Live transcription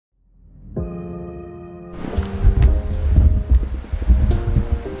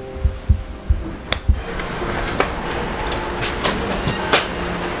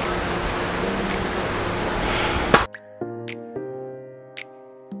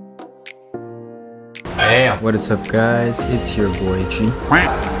Damn. What is up guys? It's your boy G.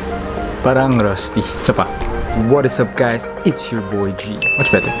 Parang rusty. Isa pa. What is up guys? It's your boy G.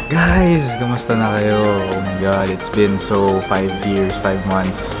 Much better. Guys, kamusta na kayo? Oh my god, it's been so 5 years, 5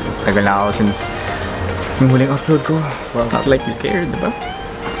 months. Tagal na ako since yung huling upload ko. Well, not like you cared, diba?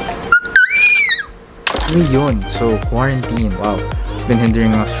 Ano yun? So, quarantine. Wow. It's been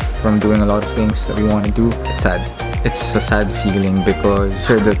hindering us from doing a lot of things that we want to do. It's sad. It's a sad feeling because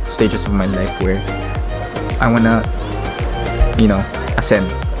these are the stages of my life where I wanna, you know, ascend.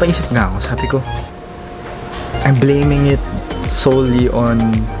 Paisip nga ako, sabi ko, I'm blaming it solely on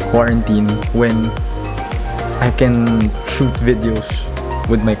quarantine when I can shoot videos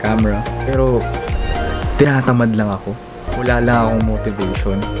with my camera. Pero, tinatamad lang ako. Wala lang akong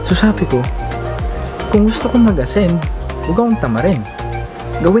motivation. So sabi ko, kung gusto kong mag-ascend, huwag akong tamarin.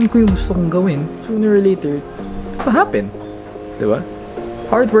 Gawin ko yung gusto kong gawin. Sooner or later, it will happen. Diba?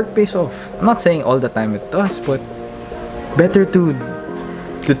 Hard work pays off. I'm not saying all the time it does, but better to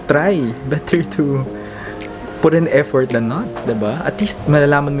try. Better to put in effort than not, diba? At least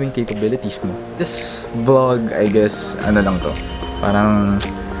malalaman mo yung capabilities mo. This vlog, I guess, ano lang to? Parang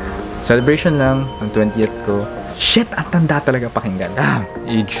celebration lang ng 20th ko. Shit, ang tanda talaga pakinggan.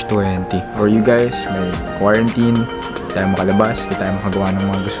 Age 20. For you guys, may quarantine, di tayo makalabas, di tayo makagawa ng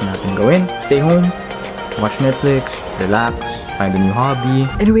mga gusto natin gawin. Stay home, watch Netflix, relax, find a new hobby.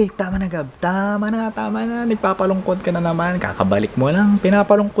 Anyway, tama na Gab. Tama na. Nagpapalungkot ka na naman. Kakabalik mo lang.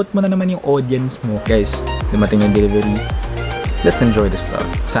 Pinapalungkot mo na naman yung audience mo. Guys, dumating yung delivery. Let's enjoy this vlog.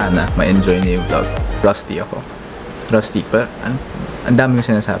 Sana ma-enjoy niyo yung vlog. Rusty ako. Rusty. Pero ang dami yung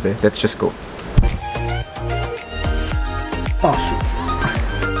sinasabi. Let's just go. Oh, shit.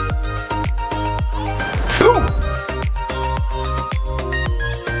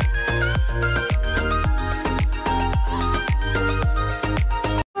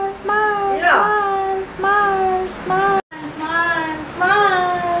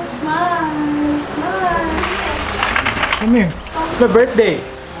 Come here. It's my birthday.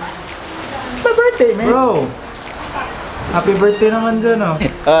 It's my birthday, man. Bro. Happy birthday naman dyan, oh.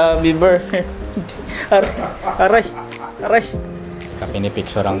 Happy birthday. Aray.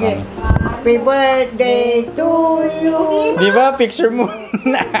 Kapini-picture ang kami. Happy birthday to you. Di ba? Picture mo.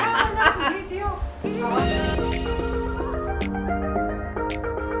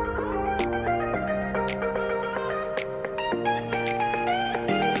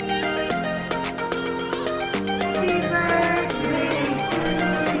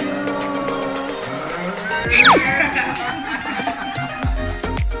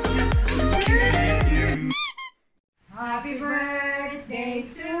 Happy birthday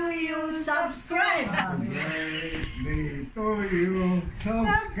to you. Subscribe. Happy birthday to you.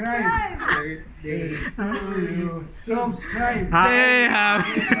 Subscribe. Birthday to you. Subscribe. Hey,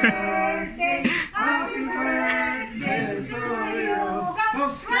 happy birthday. Happy birthday to you.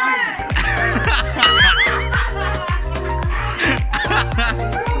 Subscribe.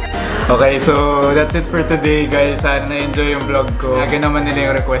 Okay, so that's it for today guys. Sana na-enjoy yung vlog ko. Lagi naman nila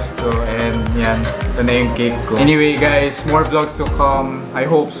yung request ko. And yan, ito na yung cake ko. Anyway guys, more vlogs to come. I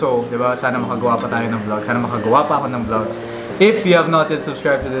hope so. Diba? Sana makagawa pa tayo ng vlog. Sana makagawa pa ako ng vlogs. If you have not yet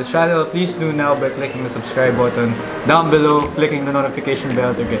subscribed to this channel, please do now by clicking the subscribe button down below. Clicking the notification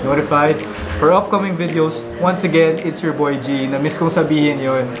bell to get notified for upcoming videos. Once again, it's your boy G. Na-miss kong sabihin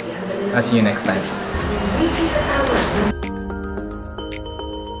yun. I'll see you next time.